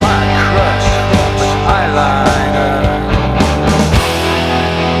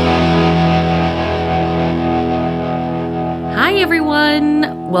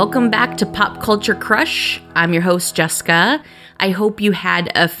Welcome back to Pop Culture Crush. I'm your host, Jessica. I hope you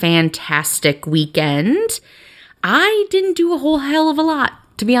had a fantastic weekend. I didn't do a whole hell of a lot,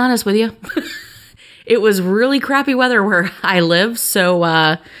 to be honest with you. It was really crappy weather where I live,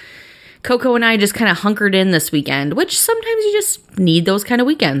 so Coco and I just kind of hunkered in this weekend, which sometimes you just need those kind of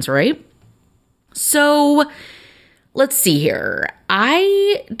weekends, right? So let's see here.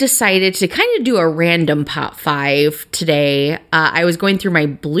 I decided to kind of do a random Pop 5 today. I was going through my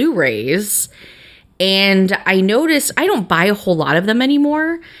Blu-rays and I noticed I don't buy a whole lot of them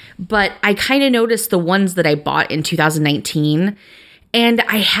anymore, but I kind of noticed the ones that I bought in 2019. And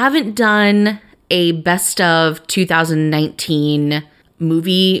I haven't done a best of 2019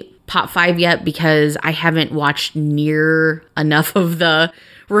 movie Pop 5 yet because I haven't watched near enough of the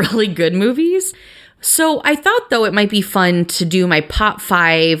really good movies. So I thought, though, it might be fun to do my Pop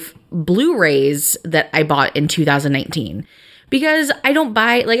 5 Blu-rays that I bought in 2019. Because I don't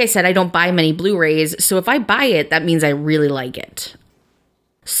buy, like I said, I don't buy many Blu-rays. So if I buy it, that means I really like it.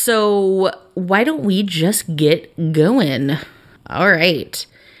 So why don't we just get going? All right.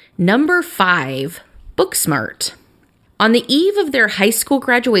 Number 5, Booksmart. On the eve of their high school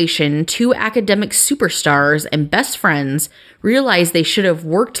graduation, two academic superstars and best friends realize they should have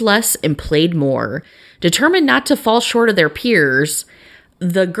worked less and played more. Determined not to fall short of their peers,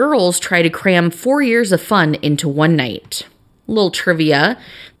 the girls try to cram 4 years of fun into one night. Little trivia.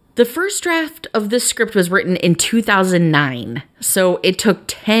 The first draft of this script was written in 2009, so it took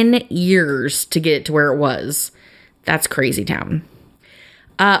 10 years to get it to where it was. That's crazy town.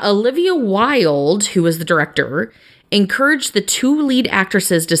 Olivia Wilde, who was the director, encouraged the two lead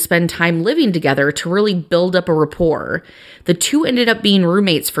actresses to spend time living together to really build up a rapport. The two ended up being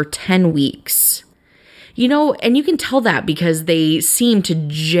roommates for 10 weeks. You know, and you can tell that because they seem to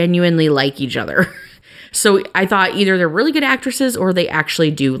genuinely like each other. So I thought either they're really good actresses or they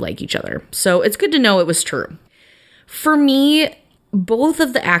actually do like each other. So it's good to know it was true. For me, both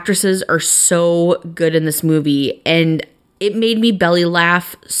of the actresses are so good in this movie, and it made me belly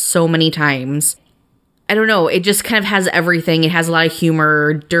laugh so many times. I don't know, it just kind of has everything. It has a lot of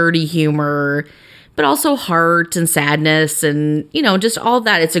humor, dirty humor, but also heart and sadness and, you know, just all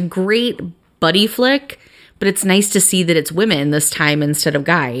that. It's a great buddy flick, but it's nice to see that it's women this time instead of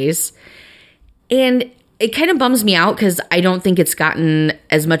guys. And it kind of bums me out because I don't think it's gotten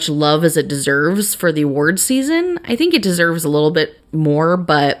as much love as it deserves for the awards season. I think it deserves a little bit more,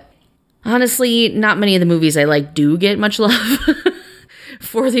 but honestly, not many of the movies I like do get much love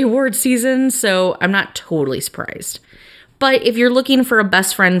for the award season, so I'm not totally surprised. But if you're looking for a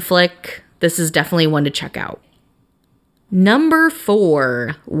best friend flick, this is definitely one to check out. Number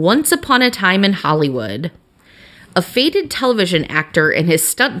 4, Once Upon a Time in Hollywood. A fated television actor and his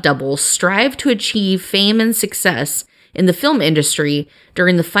stunt double strive to achieve fame and success in the film industry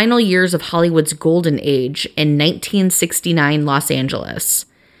during the final years of Hollywood's golden age in 1969 Los Angeles.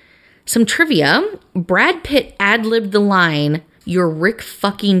 Some trivia, Brad Pitt ad-libbed the line, "You're Rick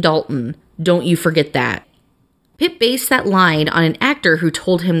fucking Dalton. Don't you forget that." Pitt based that line on an actor who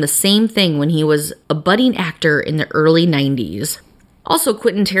told him the same thing when he was a budding actor in the early 90s. Also,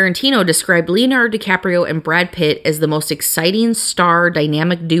 Quentin Tarantino described Leonardo DiCaprio and Brad Pitt as the most exciting star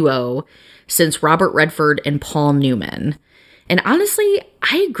dynamic duo since Robert Redford and Paul Newman. And honestly,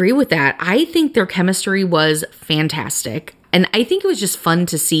 I agree with that. I think their chemistry was fantastic. And I think it was just fun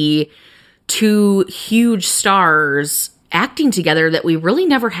to see two huge stars acting together that we really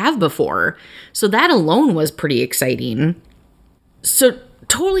never have before. So that alone was pretty exciting. So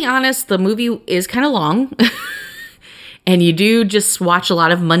totally honest, the movie is kind of long. And you do just watch a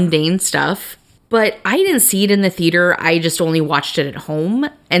lot of mundane stuff. But I didn't see it in the theater. I just only watched it at home.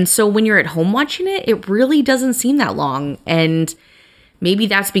 And so when you're at home watching it, it really doesn't seem that long. And maybe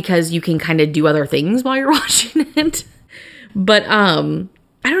that's because you can kind of do other things while you're watching it. But I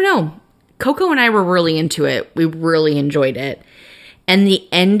don't know. Coco and I were really into it. We really enjoyed it. And the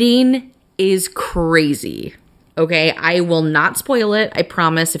ending is crazy. Okay, I will not spoil it. I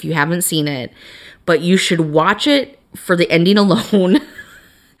promise if you haven't seen it. But you should watch it for the ending alone.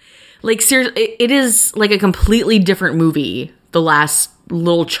 Like, seriously, it is like a completely different movie, the last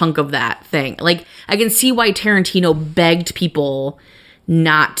little chunk of that thing. Like, I can see why Tarantino begged people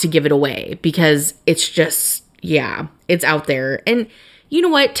not to give it away because it's just, yeah, it's out there. And you know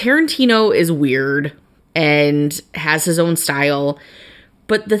what? Tarantino is weird and has his own style.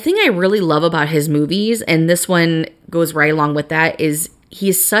 But the thing I really love about his movies, and this one goes right along with that, is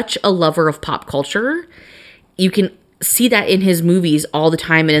he's such a lover of pop culture. You can see that in his movies all the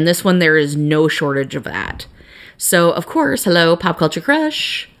time. And in this one, there is no shortage of that. So, of course, hello, pop culture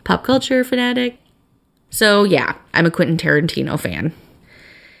crush, pop culture fanatic. So, yeah, I'm a Quentin Tarantino fan.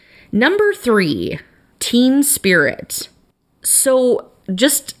 Number 3, Teen Spirit. So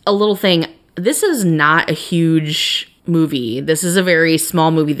just a little thing. This is not a huge movie. This is a very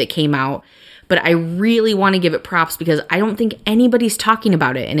small movie that came out, but I really want to give it props because I don't think anybody's talking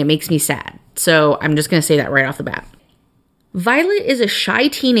about it and it makes me sad. So I'm just going to say that right off the bat. Violet is a shy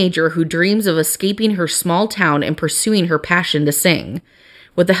teenager who dreams of escaping her small town and pursuing her passion to sing.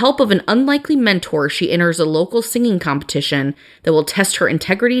 With the help of an unlikely mentor, she enters a local singing competition that will test her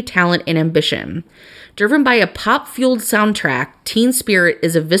integrity, talent, and ambition. Driven by a pop-fueled soundtrack, Teen Spirit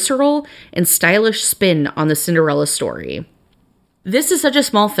is a visceral and stylish spin on the Cinderella story. This is such a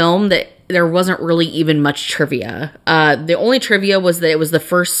small film that there wasn't really even much trivia. The only trivia was that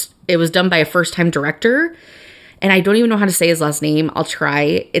it was done by a first-time director, and I don't even know how to say his last name. I'll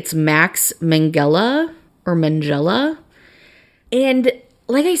try. It's Max Minghella or Mangella. And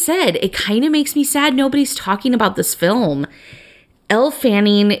like I said, it kind of makes me sad nobody's talking about this film. Elle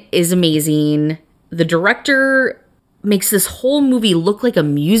Fanning is amazing. The director makes this whole movie look like a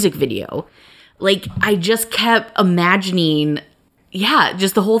music video. Like, I just kept imagining,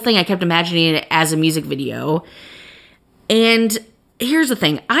 just the whole thing, I kept imagining it as a music video. And here's the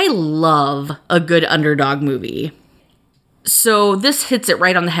thing. I love a good underdog movie. So this hits it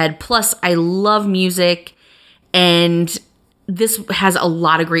right on the head. Plus, I love music, and this has a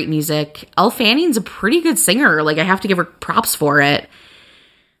lot of great music. Elle Fanning's a pretty good singer. Like, I have to give her props for it.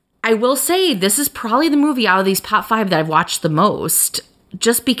 I will say this is probably the movie out of these top 5 that I've watched the most,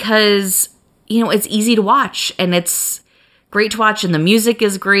 just because, it's easy to watch and it's great to watch and the music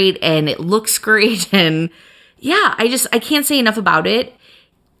is great and it looks great. And I can't say enough about it.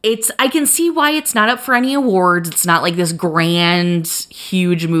 I can see why it's not up for any awards. It's not like this grand,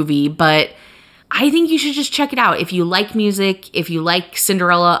 huge movie, but I think you should just check it out. If you like music, if you like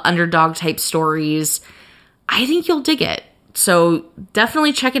Cinderella underdog type stories, I think you'll dig it. So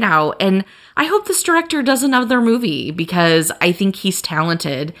definitely check it out. And I hope this director does another movie because I think he's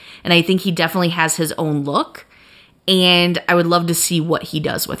talented and I think he definitely has his own look. And I would love to see what he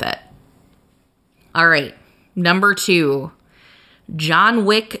does with it. All right. Number 2, John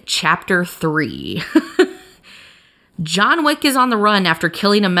Wick Chapter 3. John Wick is on the run after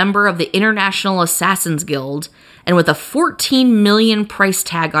killing a member of the International Assassins Guild, and with a $14 million price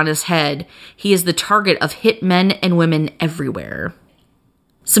tag on his head, he is the target of hit men and women everywhere.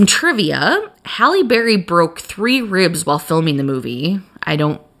 Some trivia: Halle Berry broke 3 ribs while filming the movie. I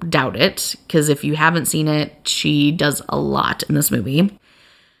don't doubt it, because if you haven't seen it, she does a lot in this movie.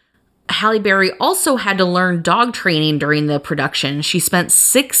 Halle Berry also had to learn dog training during the production. She spent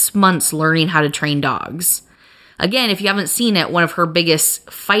 6 months learning how to train dogs. Again, if you haven't seen it, one of her biggest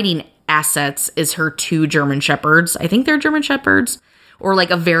fighting assets is her 2 German Shepherds. I think they're German Shepherds, or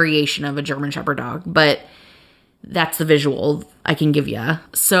like a variation of a German Shepherd dog, but that's the visual I can give you.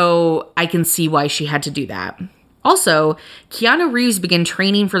 So I can see why she had to do that. Also, Keanu Reeves began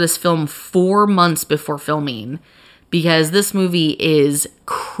training for this film 4 months before filming because this movie is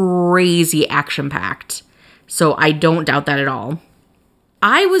crazy action-packed. So I don't doubt that at all.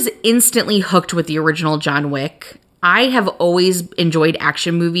 I was instantly hooked with the original John Wick. I have always enjoyed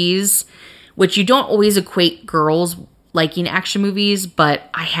action movies, which you don't always equate girls liking action movies, but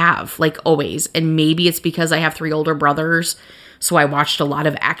I have, like, always. And maybe it's because I have 3 older brothers, so I watched a lot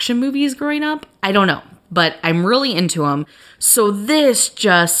of action movies growing up. I don't know, but I'm really into them. So this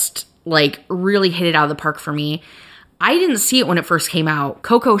just, really hit it out of the park for me. I didn't see it when it first came out.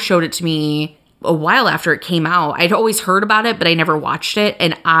 Coco showed it to me a while after it came out. I'd always heard about it, but I never watched it.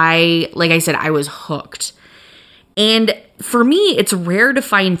 And like I said, I was hooked. And for me, it's rare to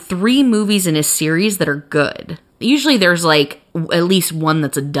find 3 movies in a series that are good. Usually there's at least one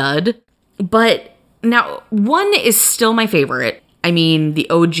that's a dud. But now 1 is still my favorite. I mean, the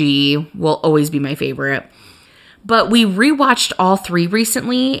OG will always be my favorite. But we rewatched all 3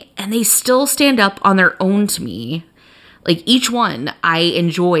 recently, and they still stand up on their own to me. Each one I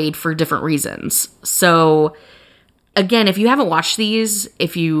enjoyed for different reasons. So, again, if you haven't watched these,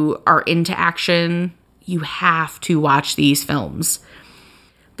 if you are into action, you have to watch these films.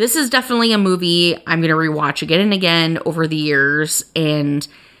 This is definitely a movie I'm going to rewatch again and again over the years. And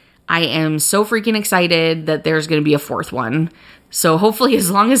I am so freaking excited that there's going to be a 4th one. So hopefully,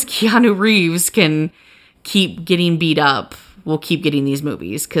 as long as Keanu Reeves can keep getting beat up, we'll keep getting these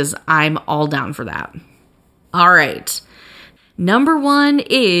movies because I'm all down for that. All right. Number 1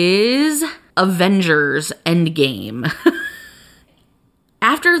 is Avengers Endgame.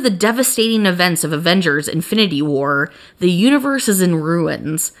 After the devastating events of Avengers Infinity War, the universe is in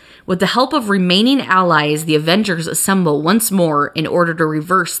ruins. With the help of remaining allies, the Avengers assemble once more in order to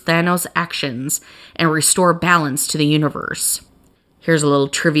reverse Thanos' actions and restore balance to the universe. Here's a little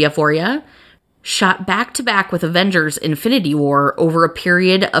trivia for you. Shot back-to-back with Avengers Infinity War over a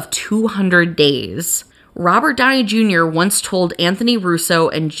period of 200 days. Robert Downey Jr. once told Anthony Russo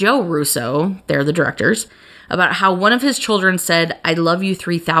and Joe Russo, they're the directors, about how one of his children said, "I love you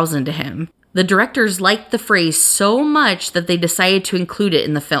 3,000" to him. The directors liked the phrase so much that they decided to include it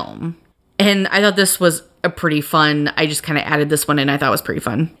in the film. And I thought this was a pretty fun, I just kind of added this one in, I thought it was pretty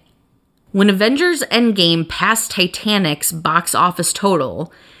fun. When Avengers Endgame passed Titanic's box office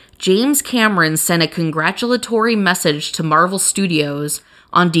total, James Cameron sent a congratulatory message to Marvel Studios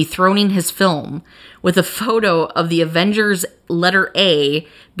on dethroning his film, with a photo of the Avengers letter A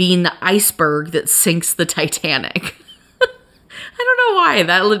being the iceberg that sinks the Titanic. I don't know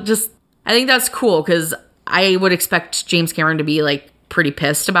why. I think that's cool, because I would expect James Cameron to be like pretty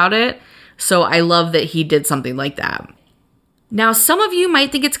pissed about it. So I love that he did something like that. Now, some of you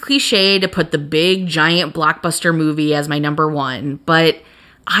might think it's cliche to put the big, giant blockbuster movie as my number one, but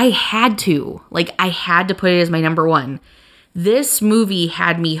I had to. I had to put it as my number one. This movie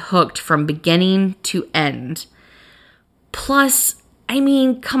had me hooked from beginning to end. Plus, I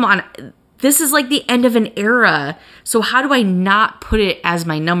mean, come on. This is like the end of an era. So how do I not put it as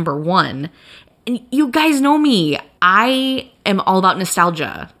my number one? And you guys know me. I am all about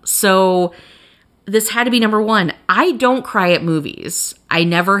nostalgia. So this had to be number one. I don't cry at movies. I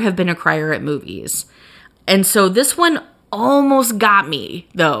never have been a crier at movies. And so this one almost got me,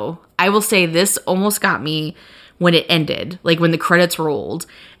 though. I will say this almost got me when it ended, like when the credits rolled.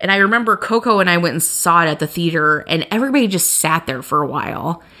 And I remember Coco and I went and saw it at the theater, and everybody just sat there for a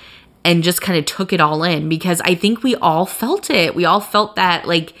while and just kind of took it all in, because I think we all felt it. We all felt that,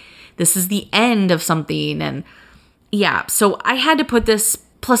 like, this is the end of something. And yeah, so I had to put this,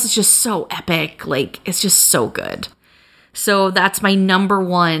 plus it's just so epic. Like, it's just so good. So that's my number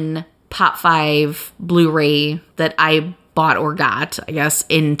one Pop 5 Blu-ray that I bought or got, I guess,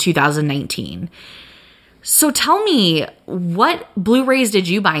 in 2019. So tell me, what Blu-rays did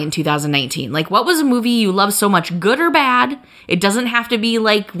you buy in 2019? Like, what was a movie you love so much, good or bad? It doesn't have to be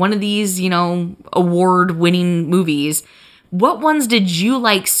like one of these, award-winning movies. What ones did you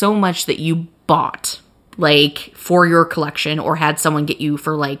like so much that you bought, like, for your collection, or had someone get you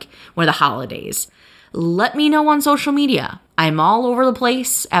for, like, one of the holidays? Let me know on social media. I'm all over the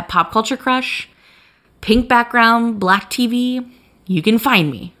place at Pop Culture Crush. Pink background, black TV. You can find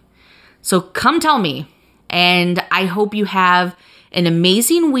me. So come tell me. And I hope you have an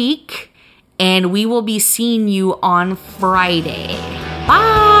amazing week. And we will be seeing you on Friday.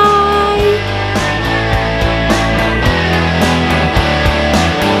 Bye!